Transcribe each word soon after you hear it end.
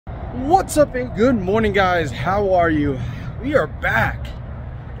What's up and good morning, guys. How are you? We are back.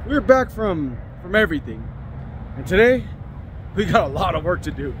 We're back from everything, and today we got a lot of work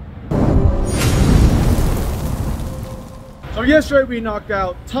to do. So yesterday we knocked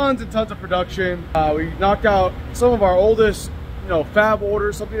out tons and tons of production. We knocked out some of our oldest fab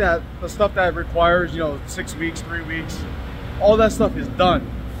orders, something that the stuff that requires 6 weeks, 3 weeks, all that stuff is done.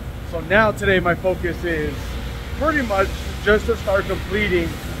 So now today my focus is pretty much just to start completing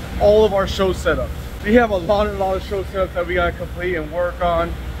all of our show setups. We have a lot of show setups that we gotta complete and work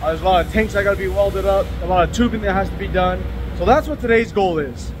on. There's a lot of tanks that gotta be welded up, a lot of tubing that has to be done. So that's what today's goal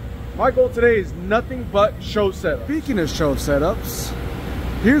is. My goal today is nothing but show setup. Speaking of show setups,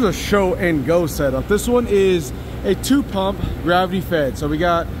 here's a show and go setup. This one is a 2-pump gravity fed. So we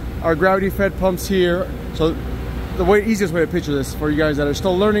got our gravity fed pumps here. So the easiest way to picture this for you guys that are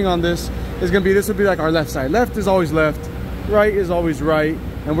still learning on this is gonna be, this would be like our left side. Left is always left, right is always right,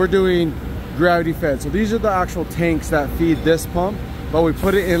 and we're doing gravity fed. So these are the actual tanks that feed this pump, but we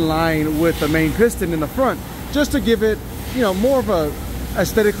put it in line with the main piston in the front just to give it, more of a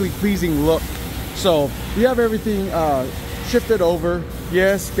aesthetically pleasing look. So we have everything shifted over.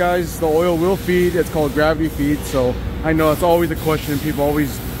 Yes, guys, the oil will feed. It's called gravity feed. So I know it's always a question. People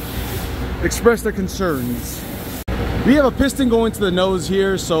always express their concerns. We have a piston going to the nose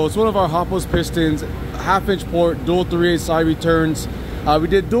here, so it's one of our Hoppos pistons, 1/2-inch port, dual 3/8 side returns. We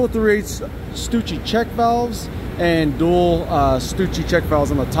did dual 3/8 Stucci check valves and dual Stucci check valves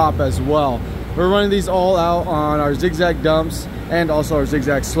on the top as well. We're running these all out on our zigzag dumps and also our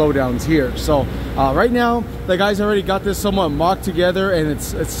zigzag slowdowns here. So right now, the guys already got this somewhat mocked together and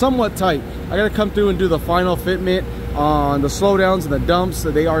it's somewhat tight. I gotta come through and do the final fitment on the slowdowns and the dumps.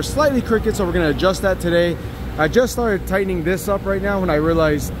 They are slightly crooked, so we're gonna adjust that today. I just started tightening this up right now when I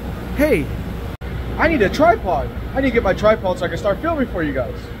realized, hey, I need a tripod. I need to get my tripod so I can start filming for you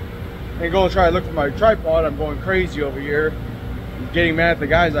guys. And go and try to look for my tripod. I'm going crazy over here. I'm getting mad at the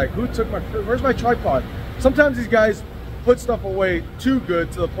guys like, where's my tripod? Sometimes these guys put stuff away too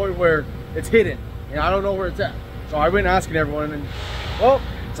good to the point where it's hidden and I don't know where it's at. So I went asking everyone, and well,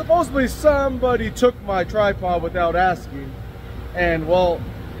 supposedly somebody took my tripod without asking. And well,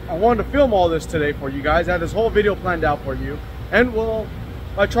 I wanted to film all this today for you guys. I had this whole video planned out for you, and well,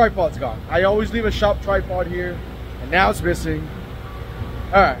 my tripod's gone. I always leave a shop tripod here, and now it's missing.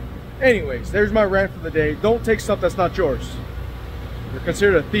 All right, anyways, there's my rant for the day. Don't take stuff that's not yours. You're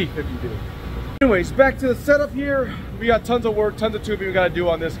considered a thief if you do. Anyways, back to the setup here. We got tons of work, tons of tubing we gotta do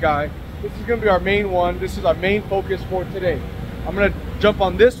on this guy. This is gonna be our main one. This is our main focus for today. I'm gonna jump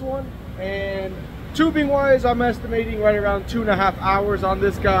on this one, and tubing wise, I'm estimating right around 2.5 hours on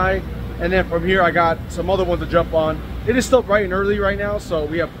this guy. And then from here, I got some other ones to jump on. It is still bright and early right now, so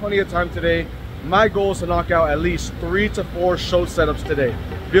we have plenty of time today. My goal is to knock out at least 3 to 4 show setups today.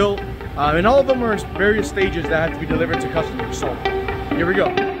 Built, and all of them are in various stages that have to be delivered to customers. So here we go.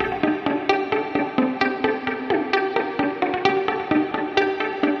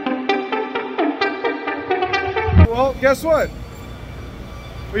 Well, guess what?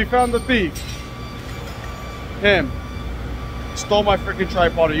 We found the thief. Him. Stole my freaking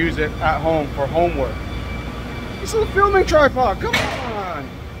tripod to use it at home for homework. This is a filming tripod. Come on.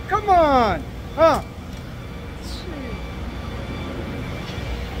 Come on. Huh?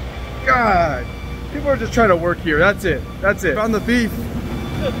 God. People are just trying to work here. That's it. That's it. Found the thief.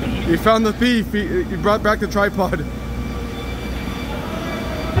 He found the thief. He brought back the tripod.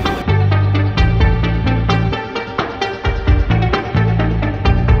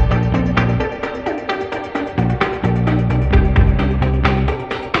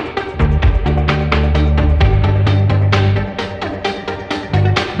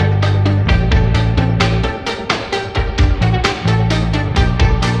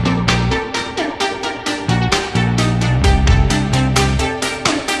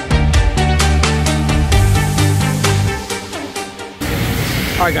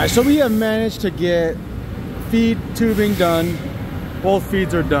 Alright guys, so we have managed to get feed tubing done. Both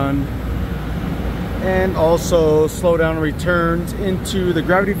feeds are done. And also slow down returns into the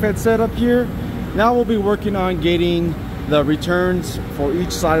gravity fed setup here. Now we'll be working on getting the returns for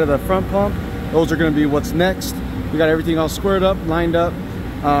each side of the front pump. Those are going to be what's next. We got everything all squared up, lined up.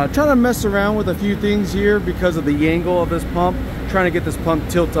 Trying to mess around with a few things here because of the angle of this pump. Trying to get this pump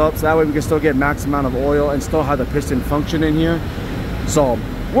tilt up so that way we can still get max amount of oil and still have the piston function in here. So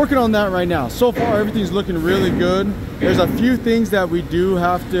working on that right now. So far everything's looking really good. There's a few things that we do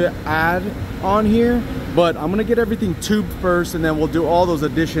have to add on here, but I'm gonna get everything tubed first and then we'll do all those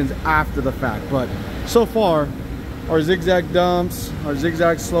additions after the fact. But so far, our zigzag dumps, our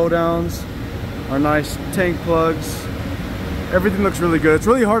zigzag slowdowns, our nice tank plugs, Everything looks really good. It's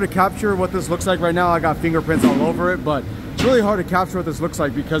really hard to capture what this looks like right now. I got fingerprints all over it, but it's really hard to capture what this looks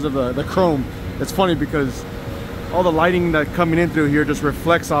like because of the chrome. It's funny because all the lighting that coming in through here just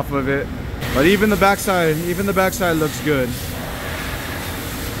reflects off of it. But even the backside looks good.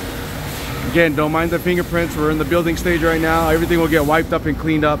 Again, don't mind the fingerprints. We're in the building stage right now. Everything will get wiped up and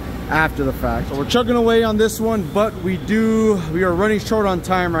cleaned up after the fact. So we're chugging away on this one, but we are running short on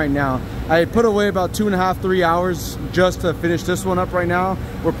time right now. I put away about 2.5, 3 hours just to finish this one up right now.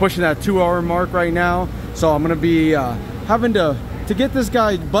 We're pushing that 2-hour mark right now. So I'm gonna be having to get this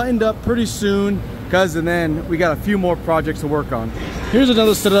guy buttoned up pretty soon, and then we got a few more projects to work on. Here's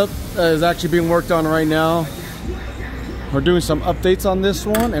another setup that is actually being worked on right now. We're doing some updates on this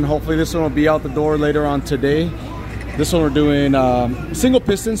one, and hopefully this one will be out the door later on today. This one we're doing single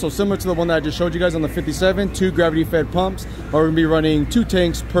piston, so similar to the one that I just showed you guys on the 57, 2 gravity fed pumps, but we're gonna be running 2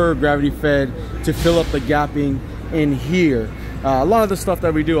 tanks per gravity fed to fill up the gapping in here. A lot of the stuff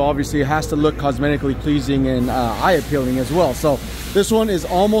that we do obviously has to look cosmetically pleasing and eye appealing as well. So this one is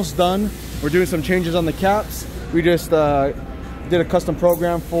almost done. We're doing some changes on the caps. We just did a custom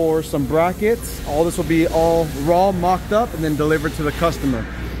program for some brackets. All this will be all raw, mocked up, and then delivered to the customer.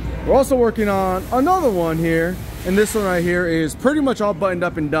 We're also working on another one here, and this one right here is pretty much all buttoned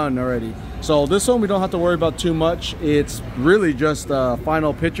up and done already. So this one we don't have to worry about too much. It's really just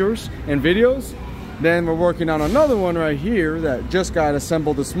final pictures and videos. Then we're working on another one right here that just got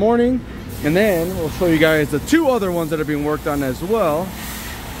assembled this morning, and then we'll show you guys the 2 other ones that are being worked on as well.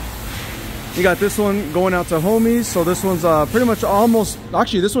 You got this one going out to homies. So this one's pretty much almost,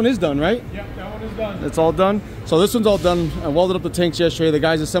 actually this one is done, right? Yep, that one is done. It's all done. So this one's all done. I welded up the tanks yesterday. The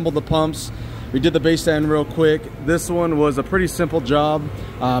guys assembled the pumps. We did the base stand real quick. This one was a pretty simple job,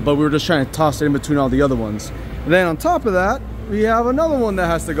 but we were just trying to toss it in between all the other ones. And then on top of that, we have another one that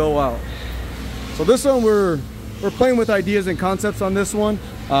has to go out. So this one we're playing with ideas and concepts on this one.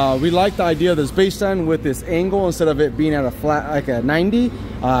 We like the idea of this base stand with this angle instead of it being at a flat, like a 90,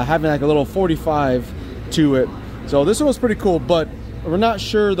 having like a little 45 to it. So this one was pretty cool, but we're not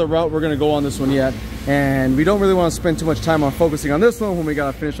sure the route we're gonna go on this one yet. And we don't really wanna spend too much time on focusing on this one when we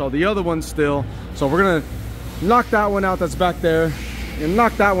gotta finish all the other ones still. So we're gonna knock that one out that's back there, and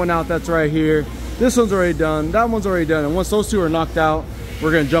knock that one out that's right here. This one's already done, that one's already done. And once those 2 are knocked out,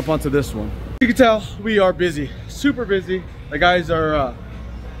 we're gonna jump onto this one. You can tell we are busy, super busy. The guys are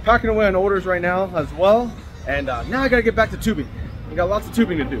packing away on orders right now as well, and now I gotta get back to tubing. We got lots of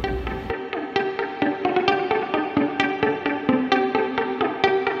tubing to do.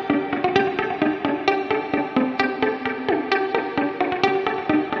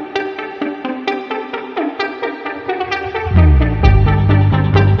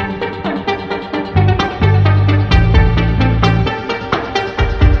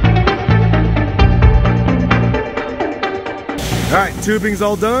 All right, tubing's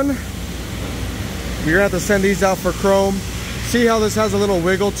all done. We're gonna have to send these out for chrome. See how this has a little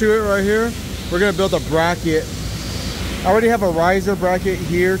wiggle to it right here? We're gonna build a bracket. I already have a riser bracket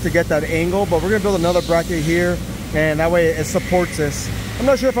here to get that angle, but we're gonna build another bracket here, and that way it supports this. I'm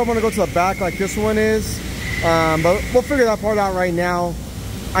not sure if I wanna go to the back like this one is, but we'll figure that part out right now.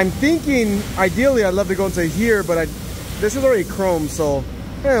 I'm thinking, ideally, I'd love to go into here, but this is already chrome, so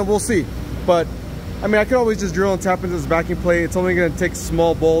yeah, we'll see. But I mean, I could always just drill and tap into this backing plate. It's only gonna take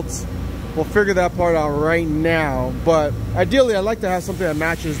small bolts. We'll figure that part out right now. But ideally, I'd like to have something that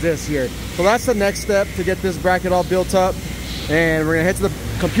matches this here. So that's the next step to get this bracket all built up. And we're gonna head to the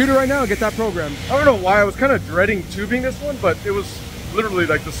computer right now and get that programmed. I don't know why I was kind of dreading tubing this one, but it was literally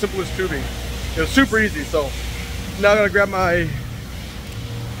like the simplest tubing. It was super easy. So now I'm gonna grab my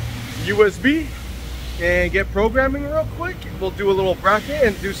USB and get programming real quick. We'll do a little bracket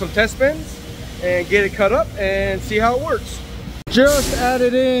and do some test bends and get it cut up and see how it works. Just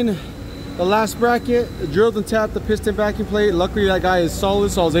added in the last bracket, drilled and tapped the piston backing plate. Luckily that guy is solid,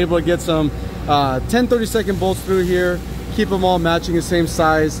 so I was able to get some 10 30-second bolts through here, keep them all matching the same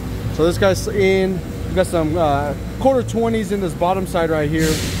size. So this guy's in. We got some quarter 20s in this bottom side right here.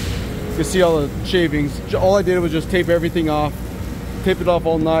 You can see all the shavings. All I did was just tape everything off, tape it off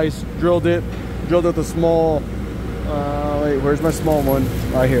all nice, drilled it with a small wait, where's my small one?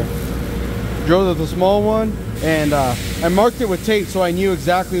 Right here. Drilled with a small one, and I marked it with tape so I knew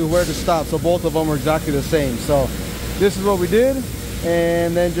exactly where to stop, so both of them were exactly the same. So this is what we did,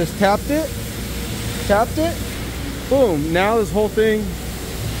 and then just tapped it, boom. Now this whole thing,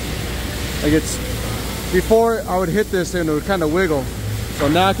 like, it's, before I would hit this and it would kind of wiggle, so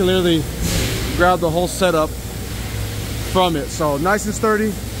now I can literally grab the whole setup from it. So nice and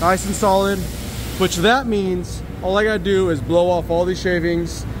sturdy, nice and solid, which that means all I gotta do is blow off all these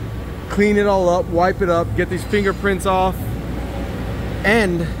shavings, clean it all up, wipe it up, get these fingerprints off,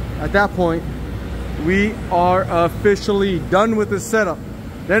 And at that point, we are officially done with this setup.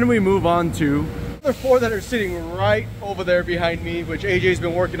 Then we move on to the 4 that are sitting right over there behind me, which AJ's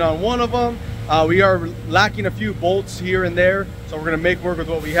been working on one of them. We are lacking a few bolts here and there, so we're gonna make work with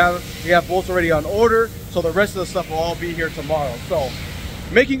what we have. We have bolts already on order, so the rest of the stuff will all be here tomorrow. So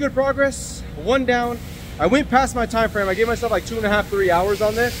making good progress, 1 down. I went past my time frame. I gave myself like 2.5, 3 hours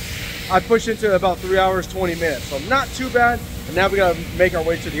on this. I pushed into about 3 hours, 20 minutes. So not too bad. And now we gotta make our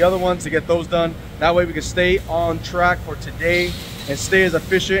way to the other ones to get those done. That way we can stay on track for today and stay as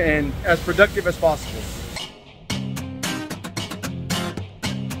efficient and as productive as possible.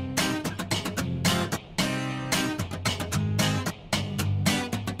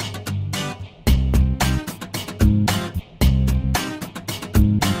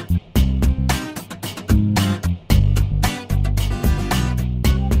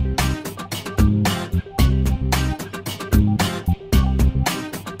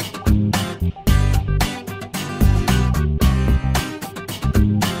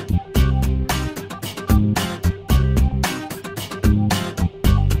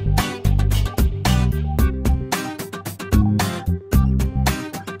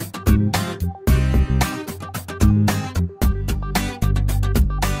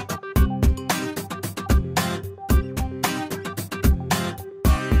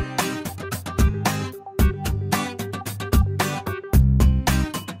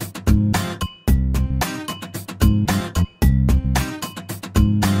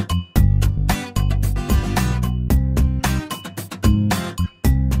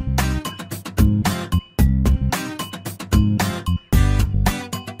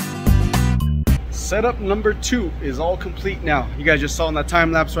 Setup number 2 is all complete now. You guys just saw in that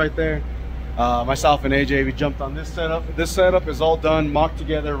time lapse right there. Myself and AJ, we jumped on this setup. This setup is all done, mocked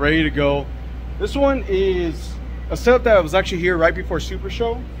together, ready to go. This one is a setup that was actually here right before Super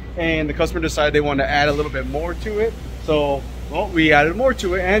Show, and the customer decided they wanted to add a little bit more to it. So, well, we added more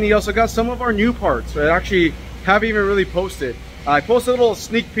to it, and he also got some of our new parts that actually haven't even really posted. I posted little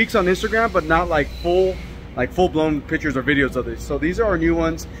sneak peeks on Instagram, but not like full-blown pictures or videos of this. So these are our new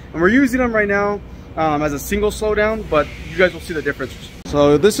ones, and we're using them right now as a single slowdown, but you guys will see the difference.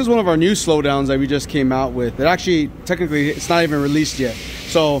 So this is one of our new slowdowns that we just came out with. It actually, technically, it's not even released yet.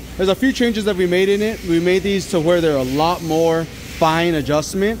 So there's a few changes that we made in it. We made these to where they're a lot more fine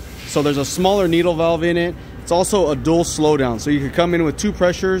adjustment. So there's a smaller needle valve in it. It's also a dual slowdown. So you can come in with 2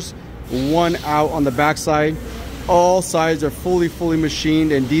 pressures, 1 out on the backside. All sides are fully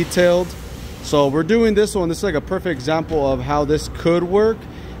machined and detailed. So we're doing this one. This is like a perfect example of how this could work.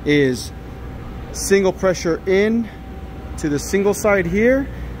 Is single pressure in to the single side here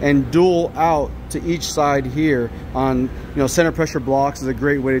and dual out to each side here on, center pressure blocks is a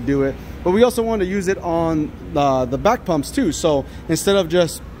great way to do it. But we also want to use it on the back pumps too. So instead of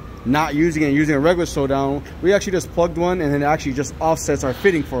just not using it, using a regular slowdown, we actually just plugged one, and then it actually just offsets our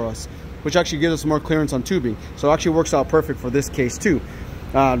fitting for us, which actually gives us more clearance on tubing. So it actually works out perfect for this case too.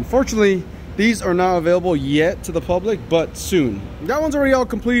 Unfortunately, these are not available yet to the public, but soon. That one's already all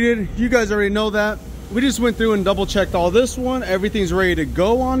completed. You guys already know that. We just went through and double checked all this one. Everything's ready to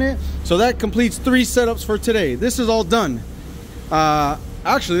go on it. So that completes 3 setups for today. This is all done.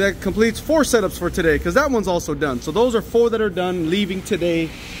 Actually, that completes 4 setups for today, because that one's also done. So those are 4 that are done, leaving today.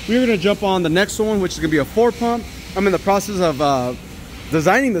 We're gonna jump on the next one, which is gonna be a 4-pump. I'm in the process of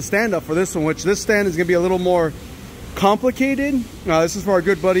designing the stand up for this one, which this stand is gonna be a little more complicated. This is for our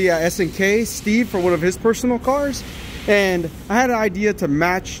good buddy S&K, Steve, for one of his personal cars. And I had an idea to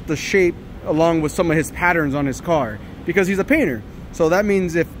match the shape along with some of his patterns on his car, because he's a painter. So that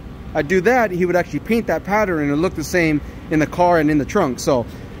means if I do that, he would actually paint that pattern and it'll look the same in the car and in the trunk. So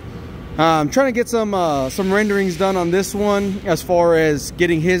I'm trying to get some renderings done on this one as far as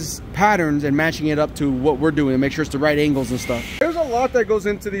getting his patterns and matching it up to what we're doing and make sure it's the right angles and stuff. There's a lot that goes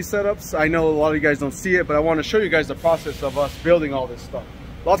into these setups. I know a lot of you guys don't see it, but I want to show you guys the process of us building all this stuff.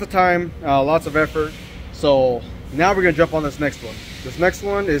 Lots of time, lots of effort. So now we're gonna jump on this next one. This next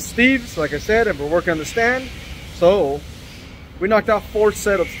one is Steve's, like I said, and we're working on the stand. So we knocked out 4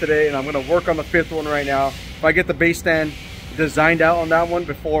 setups today, and I'm gonna work on the 5th one right now. If I get the base stand designed out on that one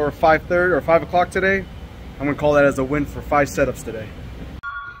before 5:30 or 5 o'clock today, I'm gonna call that as a win for 5 setups today.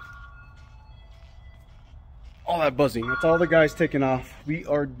 All that buzzing, that's all the guys taking off. We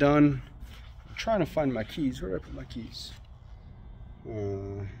are done. I'm trying to find my keys. Where did I put my keys?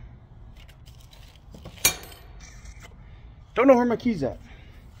 Don't know where my keys at. I'm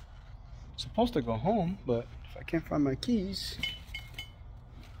supposed to go home, but if I can't find my keys,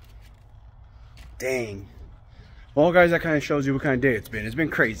 dang. Well, guys, that kind of shows you what kind of day it's been. It's been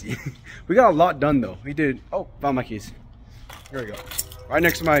crazy. We got a lot done, though. We did. Oh, found my keys. Here we go. right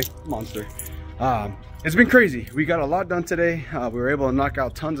next to my Monster. It's been crazy. We got a lot done today. We were able to knock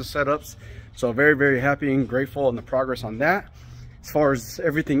out tons of setups. So very, very happy and grateful in the progress on that. As far as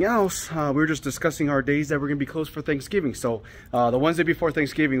everything else, we were just discussing our days that we're gonna be closed for Thanksgiving. So the Wednesday before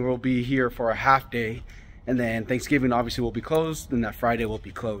Thanksgiving, we'll be here for a half day. And then Thanksgiving obviously will be closed, and that Friday will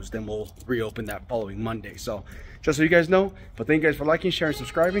be closed. Then we'll reopen that following Monday. So just so you guys know, but thank you guys for liking, sharing,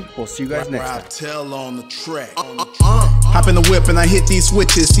 subscribing. We'll see you guys next time. Tell on the track. Hop in the whip and I hit these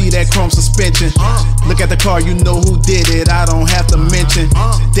switches, see that chrome suspension. Look at the car, you know who did it, I don't have to mention.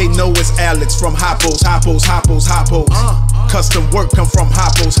 They know it's Alex from Hoppos, Hoppos, Hoppos, Hoppos. Custom work come from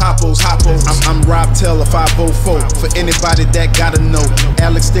Hoppos, Hoppos, Hoppos. I'm Rob Taylor 504. For anybody that gotta know,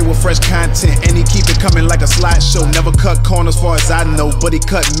 Alex stay with fresh content and he keep it coming like a slideshow. Never cut corners far as I know, but he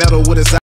cut metal with his